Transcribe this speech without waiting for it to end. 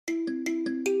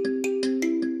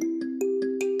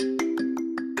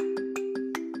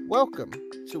Welcome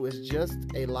to It's Just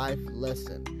a Life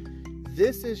Lesson.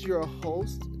 This is your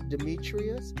host,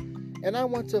 Demetrius, and I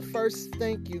want to first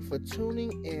thank you for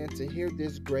tuning in to hear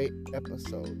this great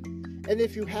episode. And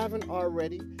if you haven't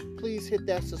already, please hit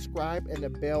that subscribe and the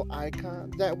bell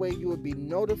icon. That way you will be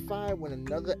notified when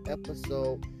another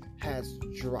episode has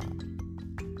dropped.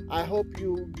 I hope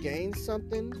you gained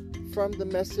something from the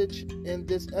message in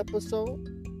this episode,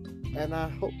 and I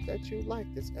hope that you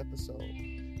like this episode.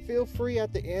 Feel free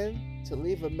at the end to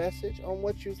leave a message on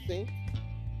what you think,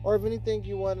 or if anything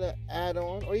you want to add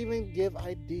on, or even give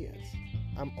ideas.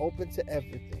 I'm open to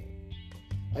everything.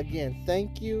 Again,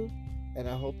 thank you, and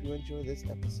I hope you enjoy this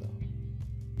episode.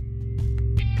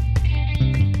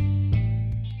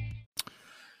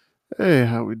 Hey,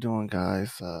 how we doing,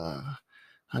 guys? I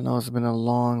know it's been a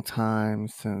long time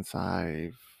since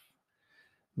I've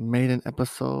made an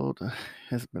episode.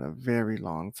 It's been a very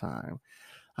long time.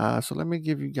 So let me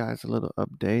give you guys a little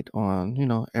update on,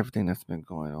 everything that's been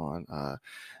going on.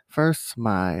 First,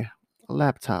 my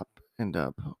laptop ended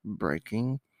up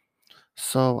breaking,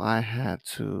 so I had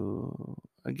to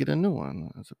get a new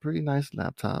one. It's a pretty nice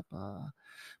laptop. But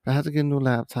I had to get a new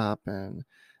laptop and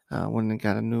went and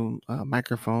got a new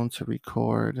microphone to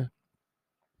record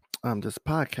this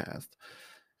podcast.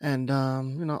 And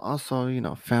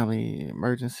also, family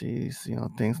emergencies,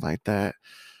 things like that.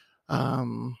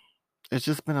 Um, it's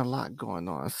just been a lot going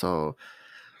on. So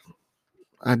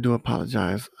I do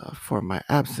apologize for my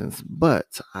absence,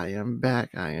 but I am back.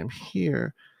 I am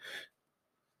here.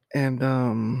 And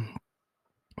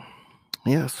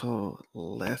yeah, so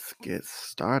let's get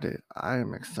started. I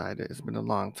am excited. It's been a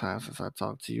long time since I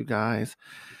talked to you guys.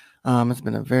 It's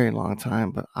been a very long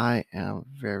time, but I am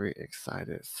very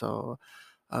excited. So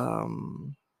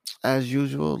Um, as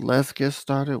usual, let's get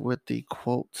started with the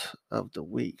quote of the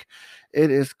week. It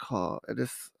is called,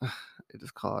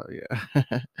 yeah.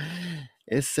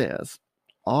 It says,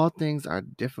 all things are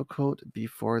difficult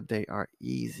before they are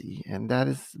easy. And that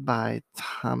is by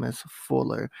Thomas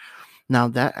Fuller. Now,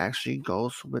 that actually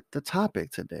goes with the topic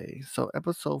today. So,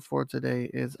 episode for today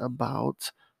is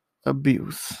about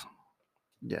abuse.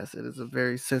 Yes, it is a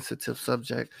very sensitive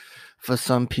subject for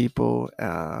some people.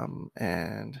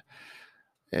 And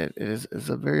it is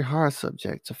a very hard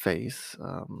subject to face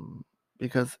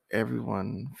because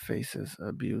everyone faces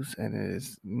abuse and it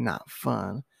is not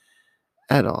fun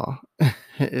at all.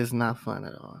 It is not fun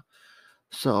at all.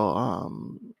 So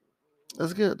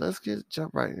let's get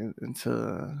jump right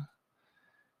into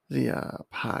the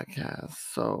podcast.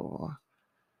 So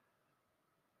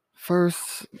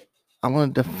first, I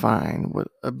want to define what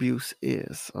abuse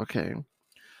is. Okay,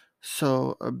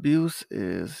 so abuse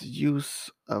is use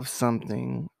of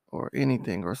something or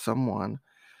anything or someone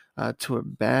to a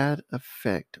bad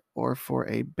effect or for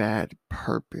a bad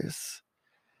purpose.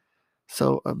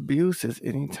 So, abuse is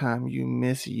anytime you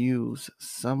misuse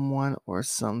someone or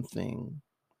something,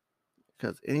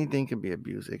 because anything can be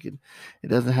abused. It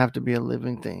doesn't have to be a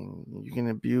living thing. You can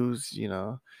abuse,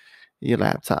 your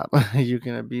laptop. You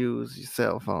can abuse your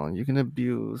cell phone. You can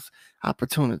abuse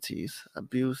opportunities.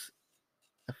 Abuse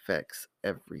affects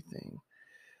everything.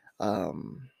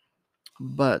 Um,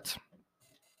 but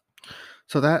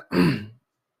so that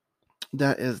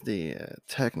that is the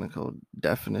technical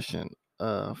definition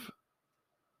of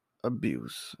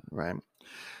abuse, right?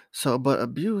 So, but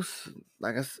abuse,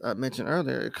 like I mentioned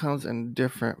earlier, it comes in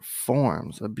different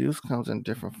forms. Abuse comes in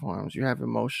different forms. You have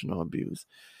emotional abuse,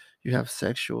 you have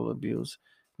sexual abuse,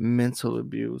 mental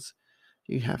abuse,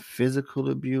 you have physical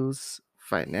abuse,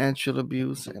 financial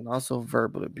abuse, and also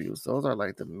verbal abuse. Those are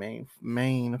like the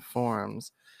main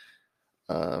forms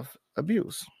of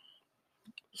abuse.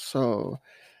 So,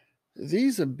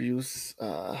 these abuse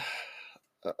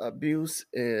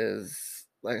is,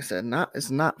 like I said, not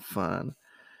it's not fun.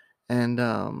 And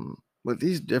with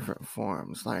these different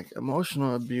forms, like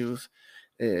emotional abuse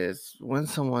is when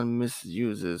someone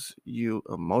misuses you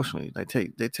emotionally.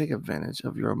 They take advantage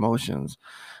of your emotions.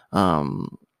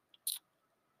 Um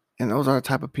and those are the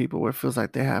type of people where it feels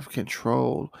like they have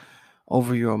control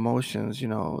over your emotions.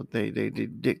 They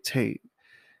dictate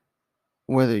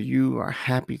whether you are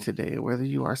happy today, or whether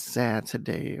you are sad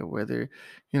today, or whether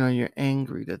you're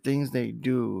angry. The things they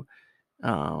do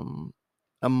um,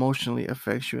 emotionally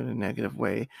affects you in a negative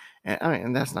way. And I mean,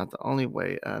 and that's not the only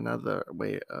way. Another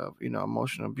way of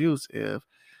emotional abuse, if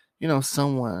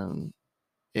someone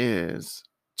is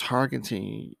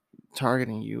targeting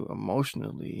targeting you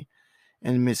emotionally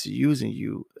and misusing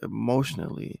you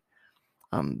emotionally,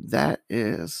 that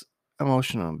is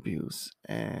emotional abuse.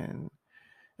 And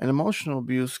emotional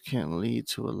abuse can lead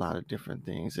to a lot of different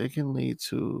things. It can lead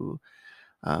to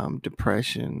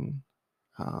depression,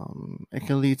 It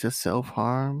can lead to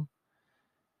self-harm.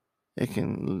 It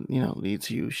can, lead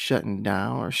to you shutting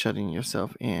down or shutting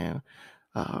yourself in.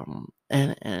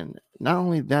 And not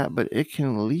only that, but it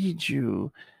can lead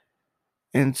you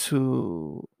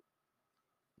into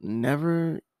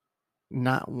never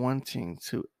not wanting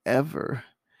to ever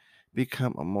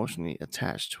become emotionally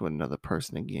attached to another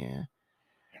person again.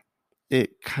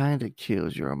 It kind of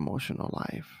kills your emotional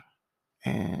life.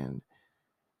 And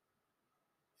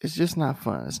it's just not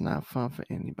fun. It's not fun for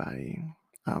anybody.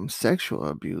 Sexual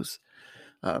abuse.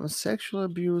 Sexual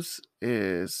abuse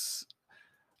is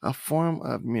a form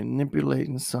of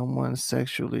manipulating someone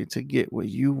sexually to get what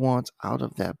you want out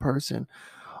of that person,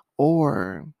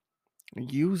 or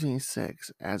using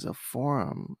sex as a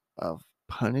form of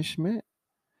punishment.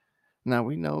 Now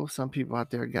we know some people out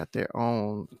there got their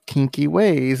own kinky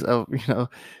ways of,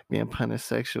 being punished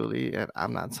sexually, and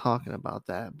I'm not talking about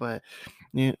that, but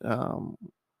you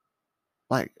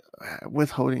like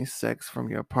withholding sex from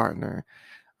your partner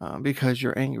because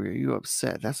you're angry or you're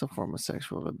upset. That's a form of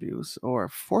sexual abuse, or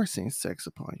forcing sex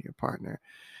upon your partner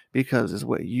because it's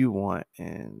what you want,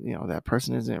 and that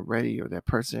person isn't ready, or that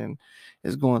person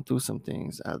is going through some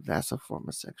things. That's a form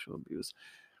of sexual abuse.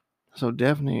 So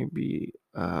definitely be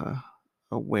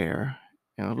aware,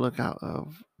 look out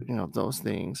of those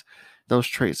things, those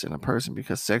traits in a person,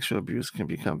 because sexual abuse can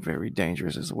become very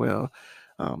dangerous as well.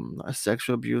 A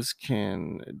sexual abuse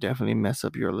can definitely mess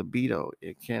up your libido.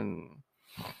 It can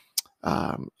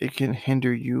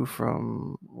hinder you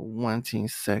from wanting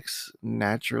sex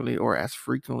naturally or as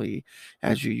frequently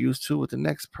as you used to with the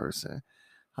next person.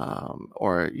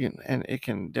 Or and it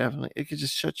can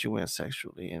just shut you in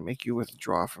sexually and make you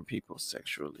withdraw from people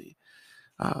sexually.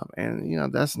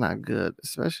 And that's not good,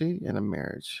 especially in a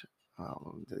marriage.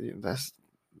 That's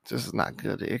just not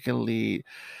good. It can lead,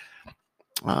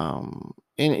 and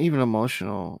even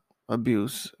emotional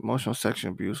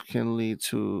sexual abuse can lead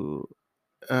to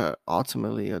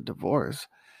ultimately a divorce.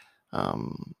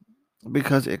 um,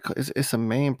 because it's a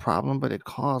main problem, but it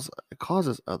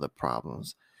causes other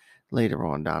problems later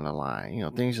on down the line.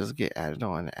 Things just get added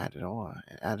on and added on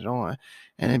and added on,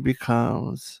 and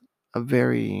a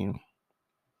very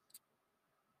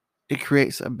it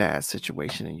creates a bad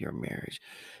situation in your marriage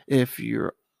if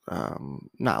you're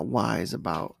not wise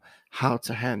about how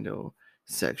to handle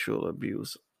sexual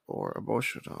abuse or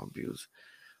emotional abuse.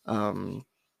 Um,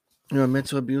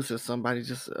 mental abuse is somebody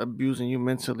just abusing you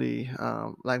mentally.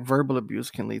 Like verbal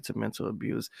abuse can lead to mental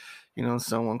abuse.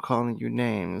 Someone calling you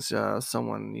names,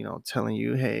 someone, telling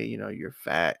you, hey, you're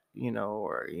fat,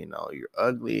 or, you're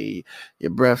ugly,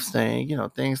 your breath stink,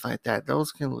 things like that.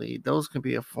 Those can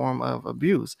be a form of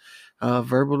abuse,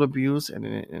 verbal abuse. And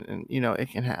it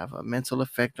can have a mental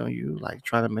effect on you, like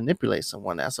trying to manipulate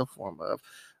someone. That's a form of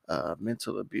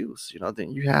mental abuse.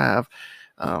 Then you have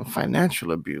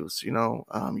financial abuse,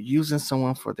 using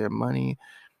someone for their money,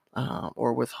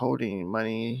 or withholding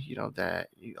money, that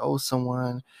you owe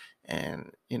someone.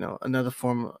 And, another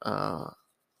form of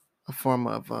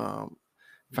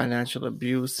financial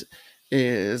abuse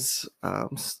is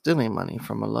stealing money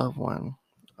from a loved one.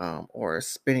 Or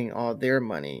spending all their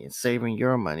money, saving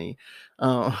your money.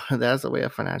 That's a way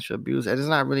of financial abuse. It does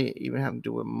not really even have to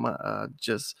do with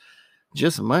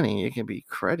just money. It can be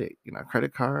credit,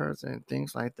 credit cards and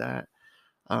things like that.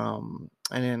 And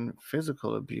then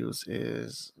physical abuse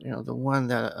is, the one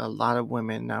that a lot of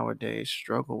women nowadays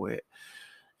struggle with.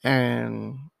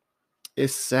 And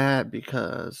it's sad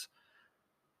because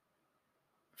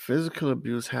physical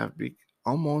abuse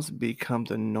almost become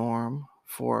the norm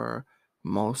for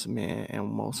most men and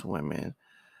most women.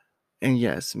 And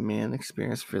yes, men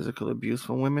experience physical abuse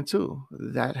from women too.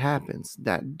 That happens.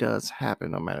 That does happen,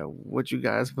 no matter what you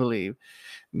guys believe.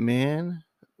 Men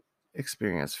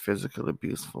experience physical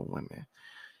abuse from women.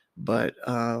 But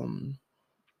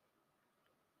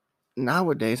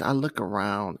nowadays I look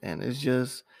around, and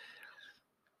it's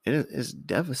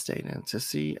devastating to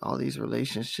see all these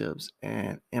relationships,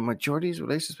 and majority of these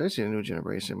relationships, especially the new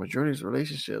generation, majority of these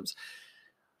relationships,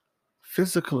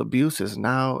 physical abuse is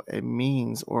now a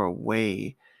means or a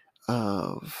way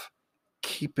of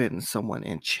keeping someone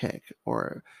in check,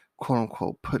 or quote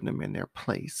unquote putting them in their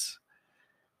place.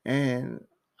 And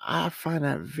I find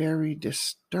that very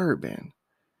disturbing,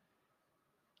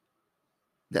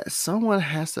 that someone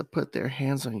has to put their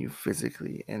hands on you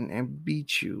physically and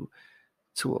beat you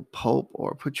to a pulp,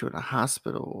 or put you in a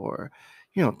hospital, or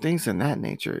things in that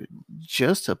nature,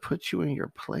 just to put you in your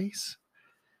place.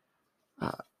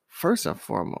 uh, First and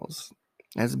foremost,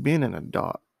 as being an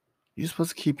adult, you're supposed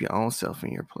to keep your own self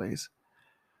in your place.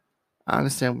 I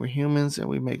understand we're humans and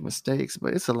we make mistakes,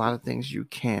 but it's a lot of things you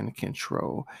can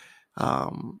control.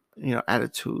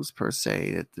 attitudes per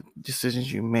se, that the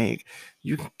decisions you make,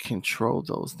 you can control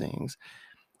those things.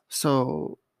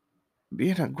 So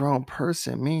being a grown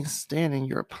person means staying in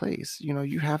your place.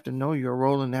 You have to know your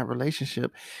role in that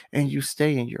relationship and you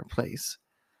stay in your place.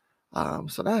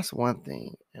 So that's one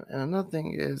thing. And another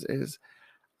thing is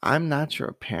I'm not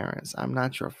your parents. I'm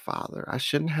not your father. I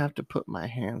shouldn't have to put my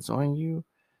hands on you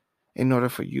in order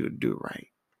for you to do right.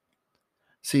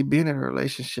 See, being in a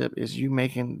relationship is you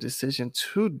making a decision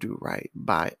to do right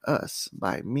by us,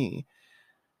 by me,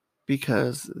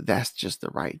 because that's just the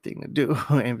right thing to do,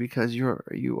 and because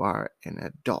you are an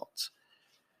adult.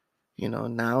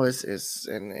 Now it's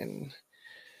and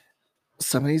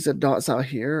some of these adults out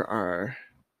here are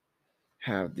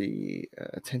have the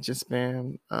attention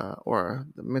span or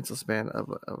the mental span of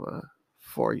a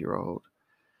 4-year old.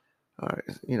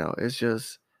 It's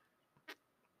just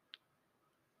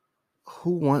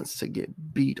who wants to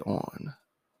get beat on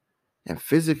and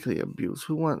physically abused,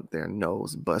 who want their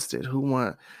nose busted, who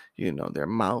want their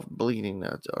mouth bleeding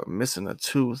or missing a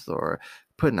tooth or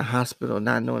put in the hospital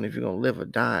not knowing if you're going to live or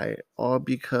die, all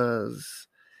because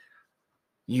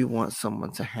you want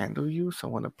someone to handle you,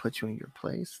 someone to put you in your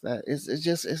place. That is,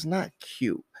 it's not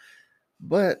cute.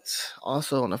 But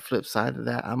also on the flip side of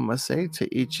that, I must say,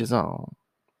 to each his own,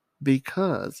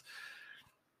 because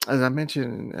as I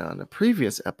mentioned in the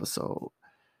previous episode,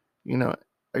 you know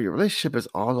your relationship is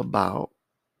all about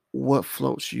what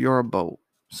floats your boat.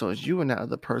 So it's you and that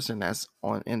other person that's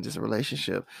on in this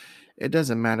relationship. It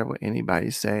doesn't matter what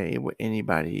anybody say, what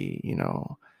anybody,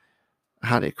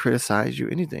 how they criticize you,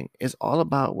 anything. It's all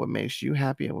about what makes you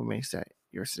happy and what makes that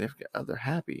your significant other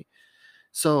happy.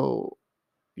 So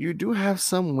you do have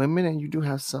some women and you do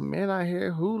have some men out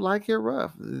here who like it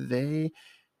rough. They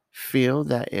feel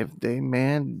that if their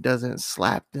man doesn't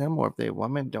slap them or if their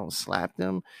woman don't slap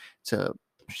them to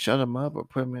shut them up or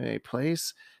put them in a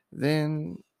place,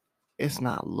 then it's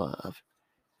not love.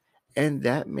 And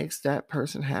that makes that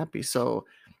person happy. So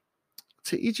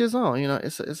to each his own,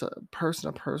 it's a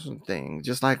person to person thing,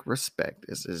 just like respect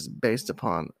is based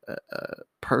upon a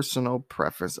personal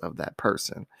preference of that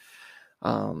person.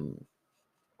 Um,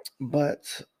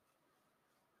 but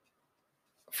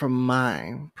from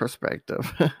my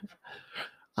perspective,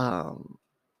 um,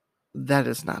 that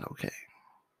is not okay.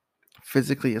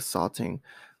 Physically assaulting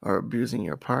or abusing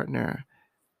your partner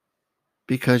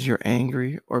because you're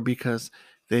angry or because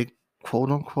they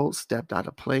quote unquote stepped out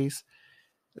of place,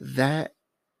 that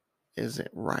isn't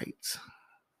right.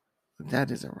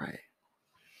 That isn't right.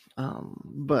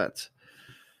 But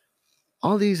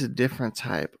all these different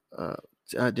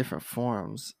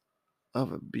forms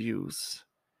of abuse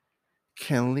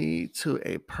can lead to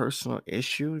a personal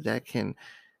issue that can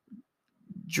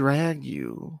drag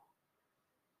you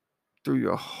through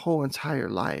your whole entire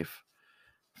life,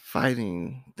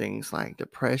 fighting things like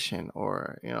depression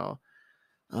or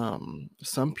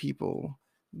some people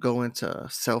go into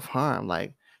self-harm,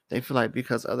 like they feel like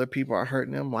because other people are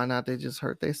hurting them, why not they just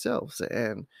hurt themselves?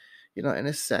 And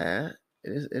it's sad.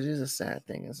 It is a sad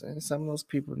thing, and some of those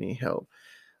people need help.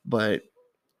 But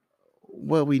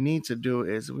what we need to do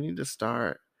is we need to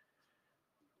start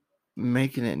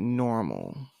making it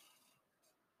normal,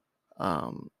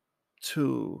 um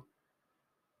to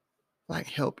like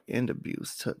help end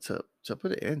abuse, to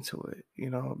put an end to it,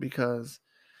 because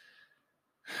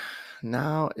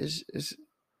now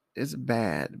it's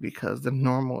bad, because the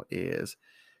normal is,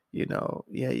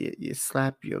 yeah, you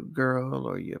slap your girl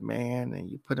or your man and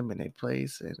you put them in a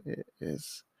place, and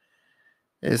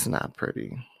it's not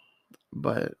pretty.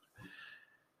 But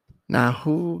now,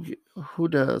 who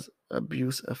does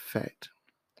abuse affect?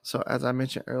 So as I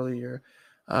mentioned earlier,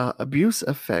 abuse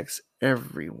affects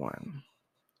everyone.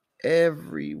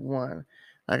 Everyone.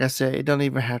 Like I said, it don't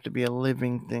even have to be a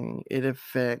living thing. It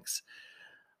affects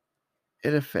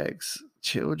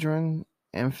children,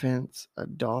 infants,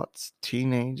 adults,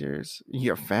 teenagers.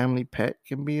 Your family pet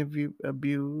can be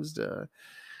abused.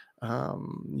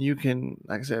 You can,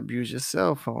 like I said, abuse your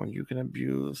cell phone. You can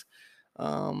abuse,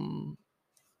 um,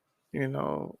 you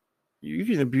know, you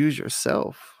can abuse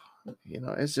yourself.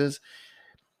 It's just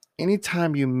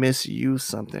anytime you misuse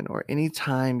something or just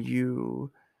anytime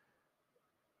you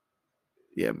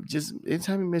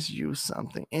misuse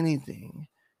something, anything,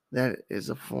 that is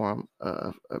a form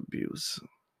of abuse.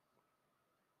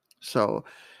 So,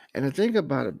 and the thing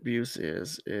about abuse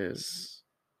is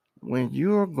when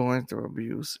you are going through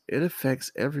abuse, it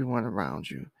affects everyone around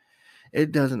you.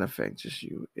 It doesn't affect just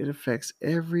you. It affects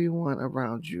everyone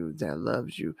around you that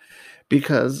loves you,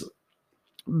 because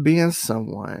being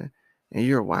someone and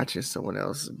you're watching someone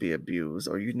else be abused,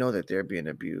 or that they're being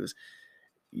abused,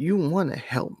 you want to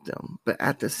help them, but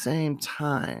at the same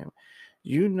time,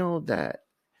 you know that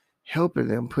helping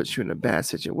them puts you in a bad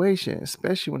situation,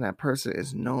 especially when that person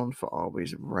is known for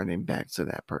always running back to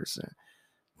that person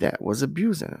that was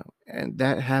abusing them. And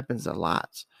that happens a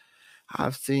lot.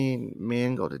 I've seen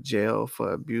men go to jail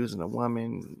for abusing a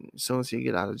woman. As soon as he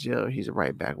get out of jail, he's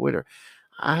right back with her.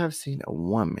 I have seen a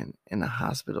woman in the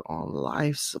hospital on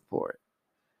life support,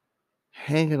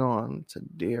 hanging on to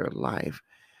dear life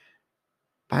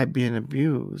by being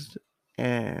abused,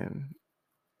 and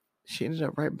she ended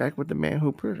up right back with the man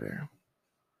who put her there.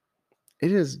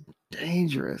 It is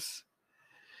dangerous.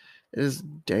 It is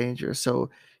dangerous. So,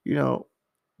 you know,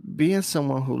 being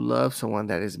someone who loves someone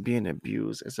that is being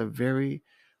abused is a very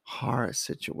hard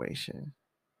situation.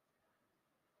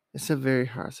 It's a very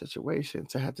hard situation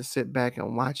to have to sit back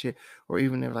and watch it, or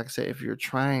even if, like I said, if you're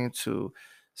trying to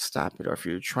stop it or if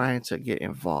you're trying to get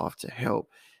involved to help,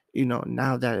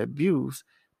 now that abuse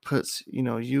puts,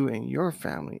 you and your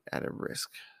family at a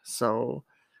risk. So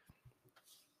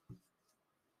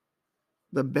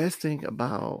the best thing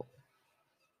about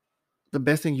the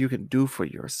best thing you can do for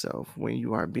yourself when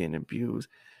you are being abused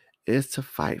is to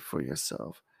fight for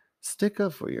yourself. Stick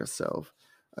up for yourself.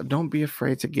 Don't be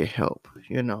afraid to get help.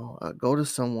 Go to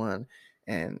someone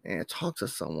and talk to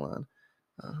someone,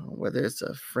 whether it's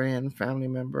a friend, family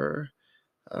member,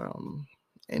 um,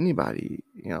 anybody.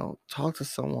 Talk to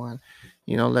someone.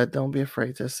 Don't be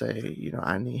afraid to say,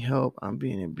 I need help. I'm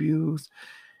being abused.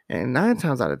 And 9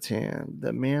 times out of 10,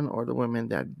 the men or the women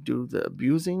that do the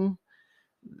abusing,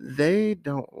 they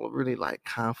don't really like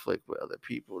conflict with other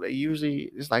people. They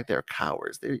usually, it's like they're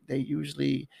cowards. They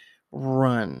usually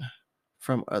run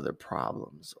from other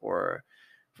problems, or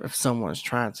if someone's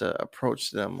trying to approach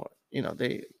them,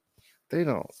 they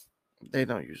don't they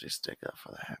don't usually stick up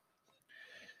for that.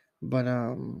 But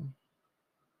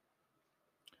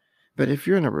if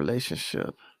you're in a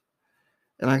relationship,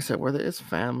 and like I said, whether it's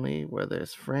family, whether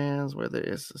it's friends, whether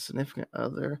it's a significant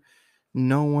other,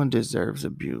 no one deserves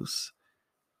abuse.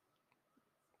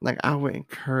 Like, I would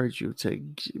encourage you to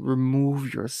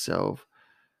remove yourself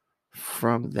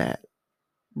from that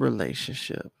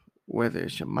relationship, whether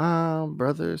it's your mom,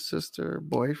 brother, sister,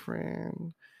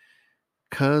 boyfriend,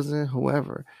 cousin,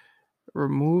 whoever.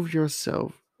 Remove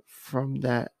yourself from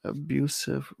that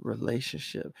abusive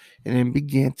relationship and then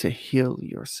begin to heal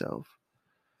yourself.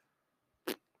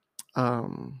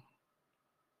 Um,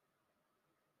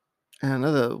 and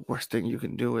another worst thing you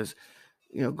can do is,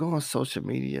 go on social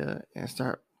media and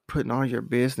start putting all your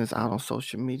business out on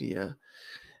social media,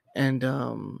 and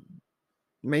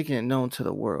making it known to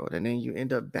the world, and then you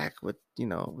end up back with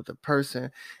with a person,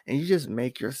 and you just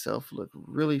make yourself look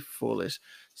really foolish.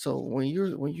 So when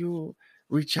you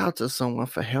reach out to someone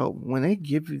for help, when they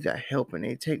give you that help and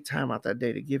they take time out that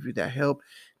day to give you that help,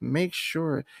 make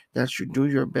sure that you do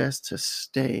your best to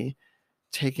stay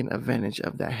taking advantage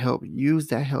of that help. Use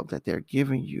that help that they're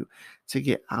giving you to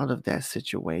get out of that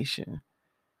situation,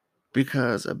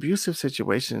 because abusive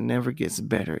situation never gets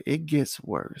better, it gets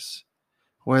worse,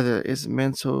 whether it's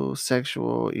mental,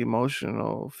 sexual,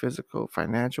 emotional, physical,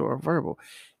 financial, or verbal.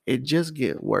 It just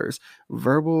gets worse.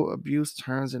 Verbal abuse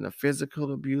turns into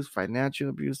physical abuse, financial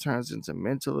abuse turns into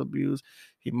mental abuse,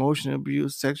 emotional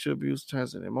abuse, sexual abuse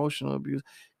turns into emotional abuse.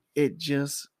 It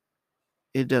just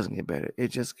it doesn't get better. It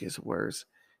just gets worse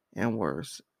and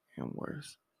worse and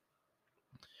worse.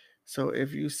 So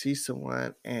if you see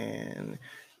someone, and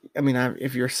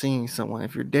if you're seeing someone,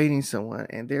 if you're dating someone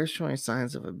and they're showing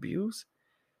signs of abuse,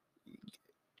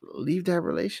 leave that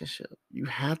relationship. You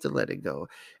have to let it go.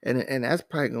 And that's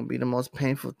probably going to be the most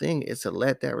painful thing, is to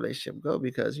let that relationship go,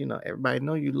 because everybody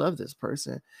know you love this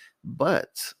person,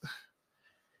 but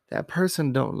that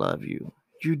person don't love you.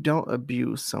 You don't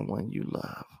abuse someone you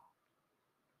love,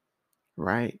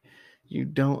 right? You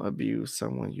don't abuse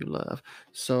someone you love.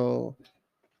 So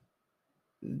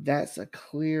that's a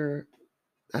clear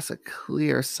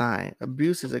sign.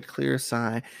 Abuse is a clear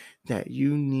sign that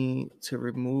you need to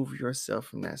remove yourself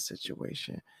from that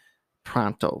situation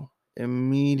pronto,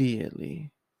 immediately.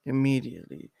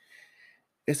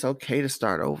 It's okay to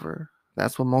start over.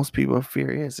 That's what most people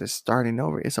fear is starting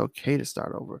over. It's okay to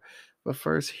start over, but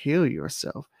first heal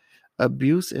yourself.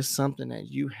 Abuse is something that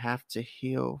you have to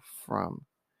heal from.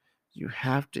 You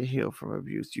have to heal from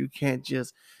abuse. You can't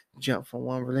just jump from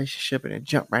one relationship and then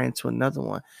jump right into another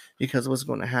one, because what's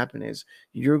going to happen is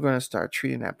you're going to start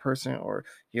treating that person, or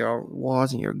your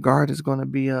walls and your guard is going to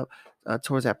be up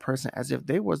towards that person, as if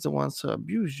they was the ones to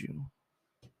abuse you,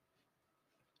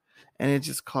 and it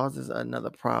just causes another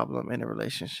problem in a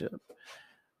relationship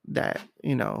that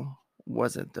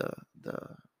wasn't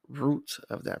the root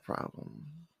of that problem.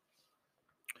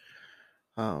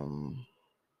 Um,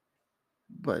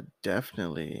 but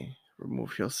definitely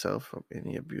remove yourself from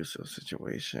any abusive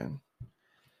situation.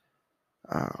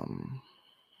 Um,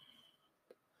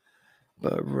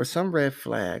 but some red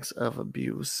flags of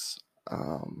abuse,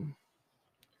 um,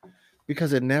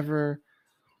 because it never,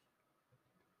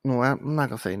 no, I'm not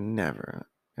gonna say never.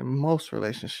 In most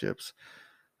relationships,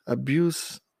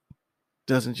 abuse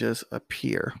doesn't just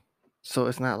appear. So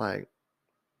it's not like,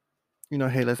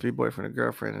 hey, let's be boyfriend and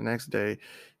girlfriend. The next day,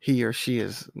 he or she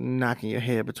is knocking your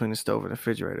head between the stove and the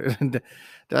refrigerator.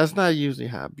 That's not usually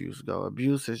how abuse go.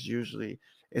 Abuse is usually,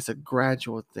 it's a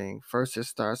gradual thing. First, it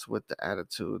starts with the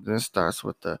attitude. Then it starts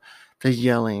with the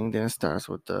yelling. Then it starts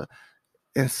with the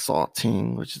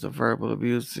insulting, which is a verbal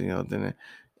abuse. Then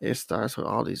it starts with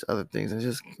all these other things and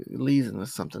just leads into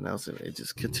something else. And it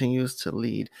just continues to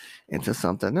lead into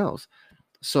something else.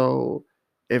 So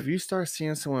if you start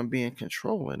seeing someone being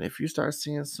controlling, if you start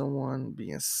seeing someone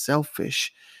being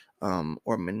selfish,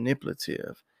 or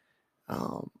manipulative,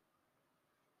 um,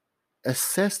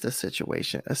 assess the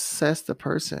situation, assess the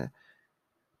person,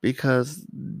 because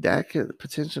that could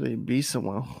potentially be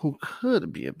someone who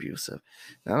could be abusive.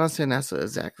 Now, I'm not saying that's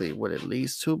exactly what it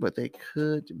leads to, but they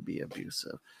could be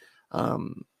abusive.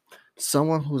 Um,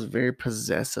 Someone who's very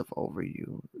possessive over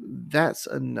you, that's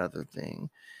another thing.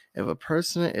 If a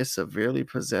person is severely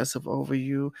possessive over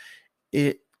you,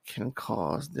 it can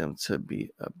cause them to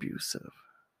be abusive.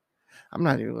 I'm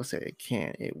not even gonna say it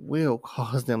can. It will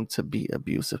cause them to be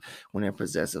abusive when they're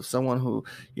possessive. Someone who,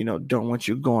 don't want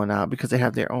you going out because they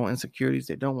have their own insecurities.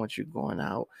 They don't want you going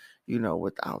out,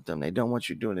 without them. They don't want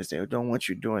you doing this. They don't want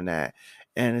you doing that.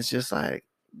 And it's just like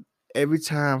every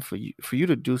time for you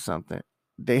to do something,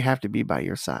 they have to be by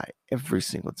your side every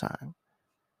single time.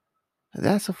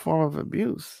 That's a form of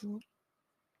abuse.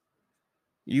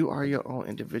 You are your own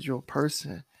individual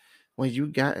person. When you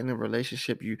got in a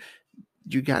relationship, you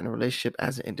got in a relationship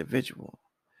as an individual.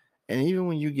 And even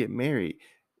when you get married,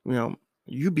 you know,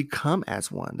 you become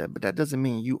as one. But that doesn't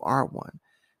mean you are one.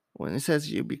 When it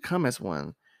says you become as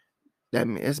one,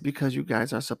 it's because you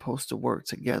guys are supposed to work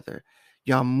together.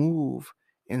 Y'all move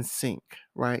in sync,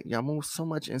 right? Y'all move so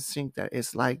much in sync that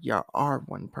it's like y'all are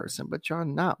one person, but y'all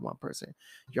not one person.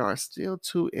 Y'all are still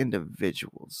two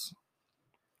individuals,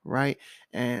 right?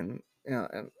 And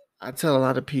I tell a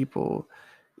lot of people,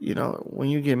 when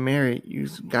you get married, you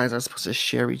guys are supposed to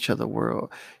share each other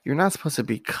world. You're not supposed to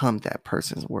become that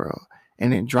person's world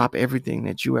and then drop everything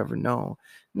that you ever known.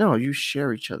 No, you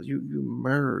share each other. You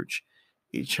merge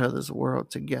each other's world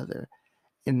together.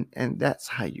 And that's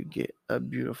how you get a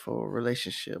beautiful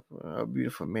relationship, a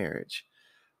beautiful marriage.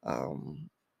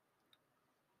 Um,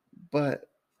 but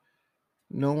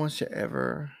no one should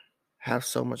ever have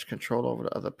so much control over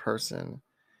the other person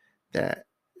that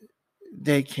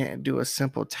they can't do a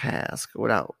simple task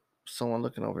without someone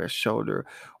looking over their shoulder,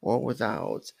 or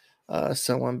without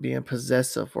someone being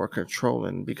possessive or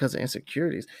controlling because of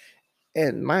insecurities.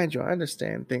 And mind you, I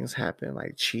understand things happen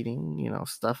like cheating,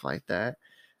 stuff like that,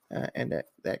 and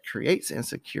that creates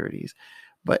insecurities.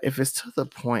 But if it's to the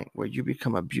point where you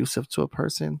become abusive to a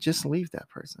person, just leave that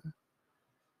person.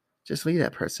 Just leave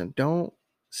that person. Don't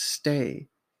stay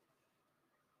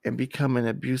and become an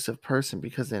abusive person,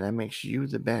 because then that makes you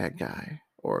the bad guy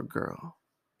or girl.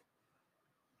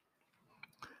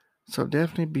 So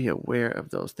definitely be aware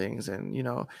of those things,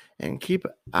 and keep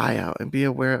an eye out and be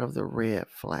aware of the red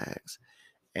flags.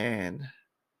 And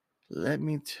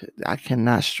I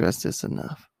cannot stress this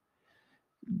enough.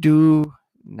 Do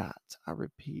not, I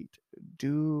repeat,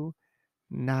 do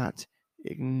not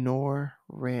ignore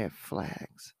red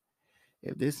flags.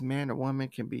 If this man or woman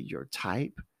can be your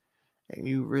type and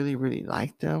you really, really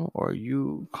like them, or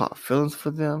you caught feelings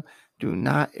for them, do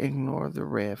not ignore the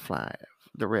red flag.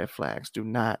 The red flags. Do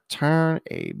not turn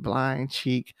a blind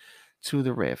cheek to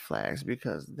the red flags,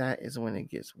 because that is when it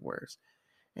gets worse.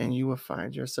 And you will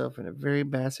find yourself in a very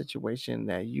bad situation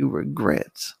that you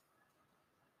regret.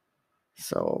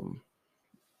 So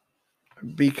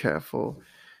be careful.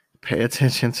 Pay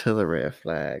attention to the red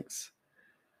flags.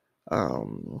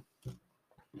 Um,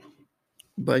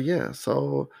 but yeah,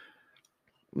 so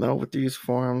no, with these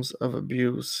forms of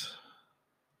abuse,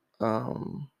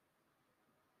 um,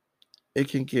 it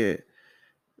can get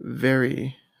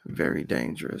very, very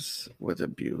dangerous with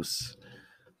abuse.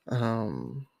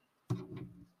 Um,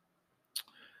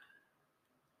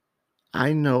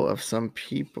 I know of some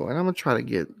people, and I'm gonna try to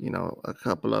get a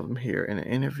couple of them here in an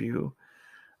interview.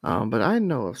 But I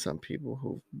know of some people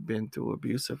who've been through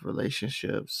abusive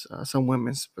relationships. Some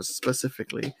women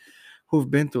specifically who've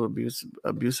been through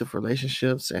abusive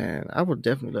relationships, and I would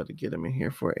definitely love to get them in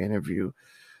here for an interview,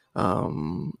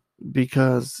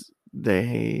 because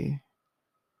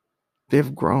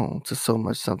they've grown to so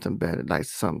much something better. Like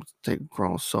they've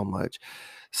grown so much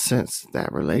since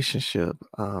that relationship.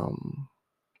 And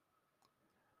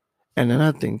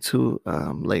another thing too,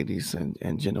 ladies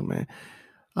and gentlemen,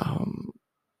 um,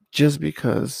 just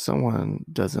because someone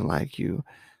doesn't like you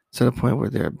to the point where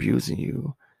they're abusing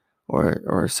you,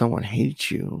 or someone hates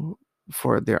you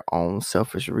for their own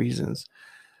selfish reasons,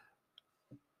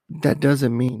 that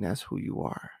doesn't mean that's who you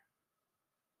are.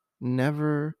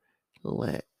 Never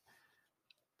let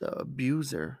the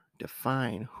abuser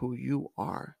define who you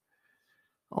are.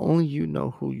 Only you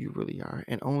know who you really are,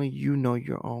 and only you know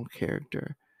your own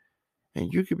character.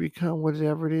 And you can become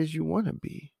whatever it is you want to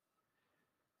be.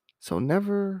 So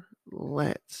never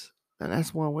let, and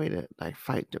that's one way to like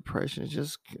fight depression, is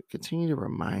just continue to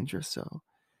remind yourself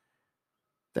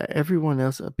that everyone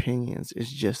else's opinions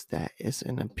is just that. It's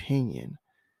an opinion.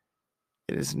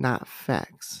 It is not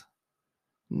facts.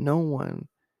 No one,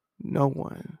 no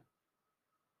one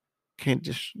can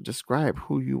describe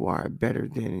who you are better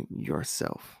than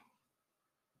yourself.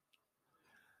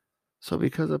 So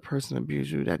because a person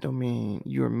abused you, that don't mean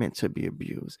you're meant to be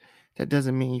abused. That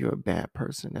doesn't mean you're a bad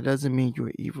person. That doesn't mean you're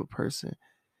an evil person.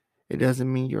 It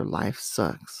doesn't mean your life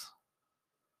sucks.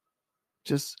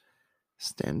 Just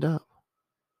stand up.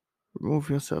 Remove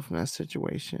yourself from that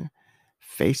situation.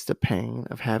 Face the pain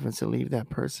of having to leave that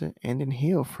person and then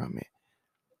heal from it.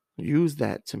 Use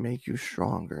that to make you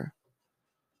stronger.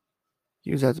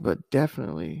 Use that, but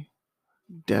definitely,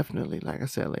 like I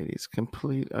said, ladies,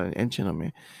 and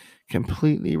gentlemen,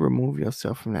 completely remove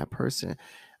yourself from that person.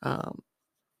 Um,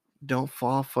 don't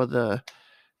fall for the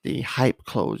hype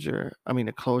closure. I mean,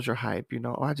 the closure hype.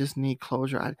 Oh, I just need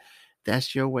closure.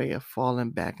 That's your way of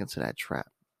falling back into that trap.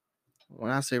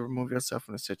 When I say remove yourself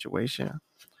from the situation,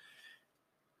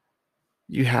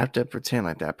 you have to pretend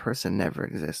like that person never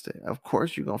existed. Of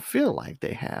course, you're going to feel like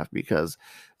they have because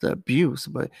the abuse,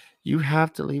 but you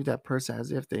have to leave that person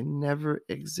as if they never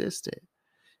existed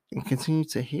and continue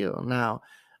to heal. Now,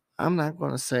 I'm not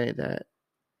going to say that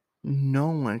no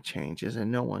one changes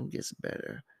and no one gets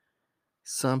better.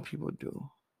 Some people do,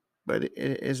 but it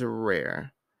is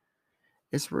rare.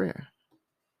 It's rare.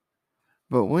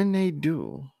 But when they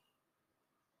do,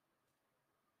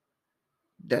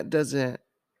 that doesn't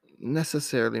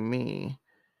necessarily mean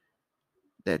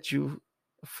that you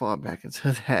fall back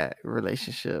into that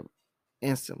relationship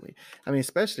instantly. I mean,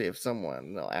 especially if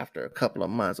someone, after a couple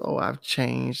of months, oh, I've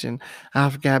changed and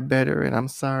I've got better and I'm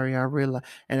sorry, I realize.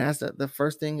 And that's the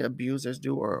first thing abusers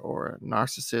do, or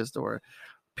narcissists, or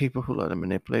people who love to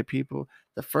manipulate people.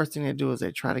 The first thing they do is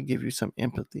they try to give you some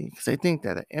empathy because they think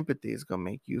that empathy is going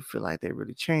to make you feel like they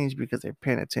really changed because they're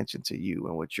paying attention to you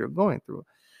and what you're going through.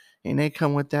 And they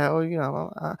come with that,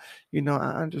 oh, I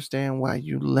understand why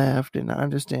you left, and I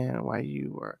understand why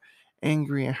you were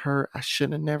angry and hurt. I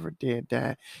should have never did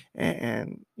that.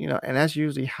 And that's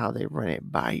usually how they run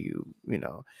it by you,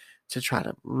 to try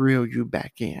to reel you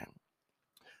back in.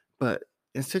 But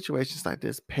in situations like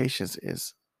this, patience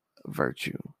is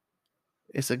virtue.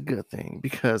 It's a good thing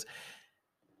because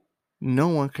no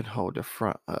one can hold the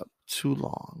front up too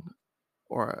long,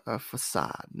 or a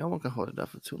facade. No one can hold it up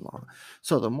for too long.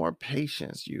 So the more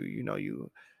patience you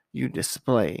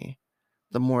display,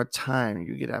 the more time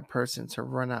you get that person to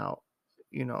run out,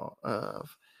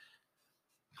 of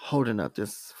holding up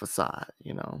this facade.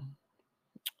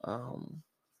 Um,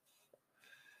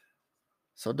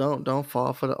 so don't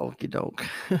fall for the okey doke.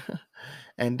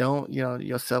 And don't,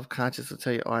 your self conscious will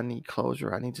tell you, oh, I need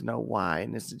closure. I need to know why.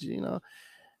 And this is,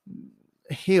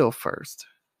 heal first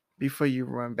before you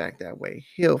run back that way.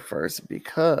 Heal first,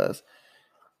 because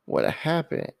what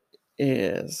happened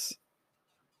is,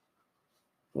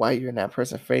 while you're in that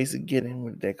person's face getting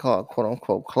what they call quote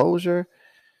unquote closure,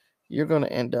 you're going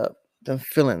to end up, the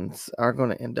feelings are going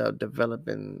to end up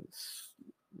developing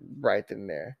right in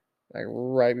there, like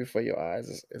right before your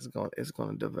eyes. It's going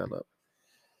to develop,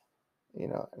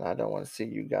 and I don't want to see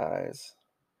you guys,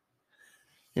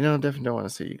 definitely don't want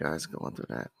to see you guys going through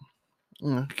that.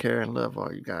 Care and love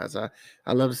all you guys. I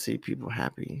love to see people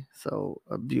happy. So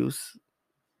abuse,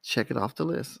 check it off the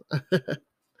list.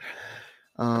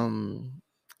 um,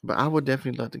 but I would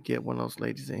definitely love to get one of those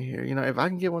ladies in here. If I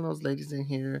can get one of those ladies in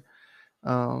here,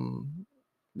 um,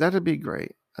 that'd be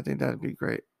great. I think that'd be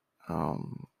great.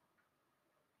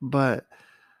 But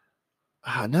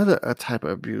another type of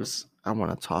abuse I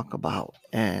want to talk about,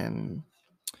 and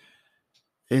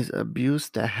is abuse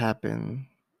that happen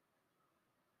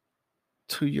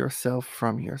to yourself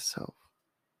from yourself.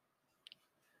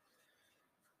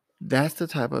 That's the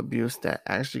type of abuse that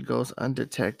actually goes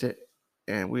undetected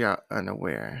and we are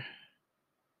unaware.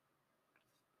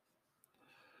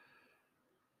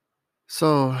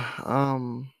 So,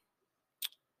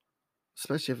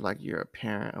 especially if like you're a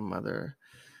parent, a mother,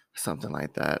 something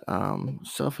like that.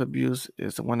 Self-abuse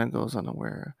is the one that goes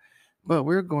unaware. But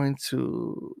we're going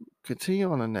to continue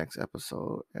on the next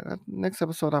episode. And next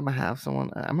episode, I'm gonna have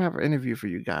someone. I'm gonna have an interview for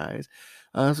you guys.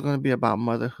 It's going to be about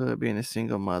motherhood, being a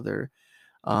single mother.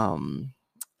 Um,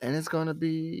 and it's going to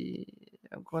be.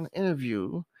 I'm going to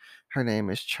interview. Her name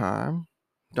is Charm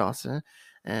Dawson,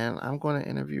 and I'm going to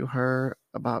interview her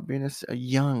about being a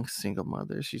young single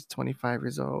mother. She's 25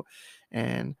 years old,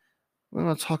 and we're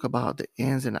going to talk about the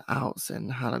ins and outs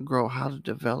and how to grow, how to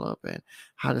develop, and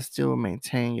how to still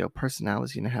maintain your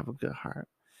personality and have a good heart.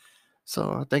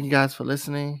 So, thank you guys for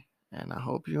listening, and I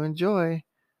hope you enjoy.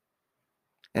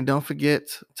 And don't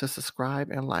forget to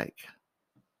subscribe and like.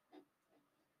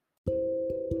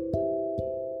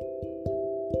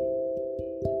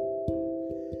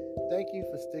 Thank you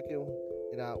for sticking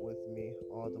it out with me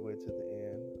all the way to the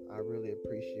end. I really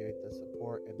appreciate the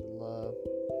support and the love.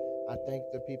 I thank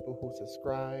the people who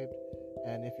subscribed.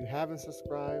 And if you haven't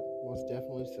subscribed, most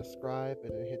definitely subscribe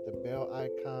and then hit the bell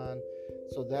icon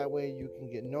so that way you can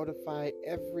get notified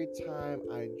every time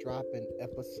I drop an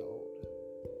episode.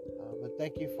 But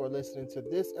thank you for listening to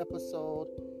this episode.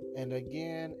 And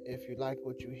again, if you like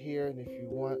what you hear and if you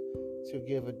want to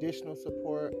give additional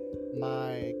support,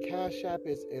 my Cash App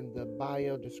is in the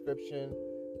bio description.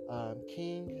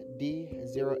 King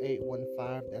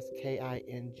D0815. That's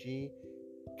KING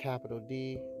capital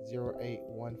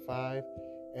D0815.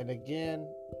 And again,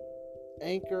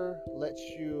 Anchor lets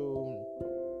you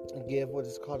give what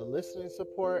is called a listening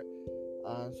support.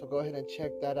 So go ahead and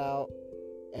check that out.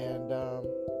 And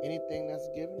anything that's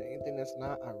given, anything that's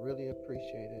not, I really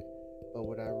appreciate it. But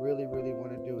what I really, really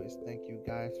want to do is thank you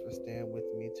guys for staying with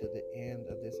me to the end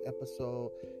of this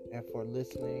episode and for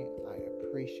listening. I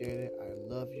appreciate it. I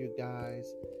love you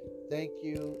guys. Thank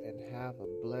you and have a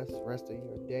blessed rest of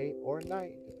your day or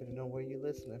night, depending on where you're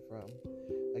listening from.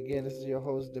 Again, this is your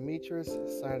host, Demetrius,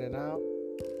 signing out,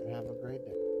 and have a great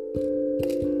day.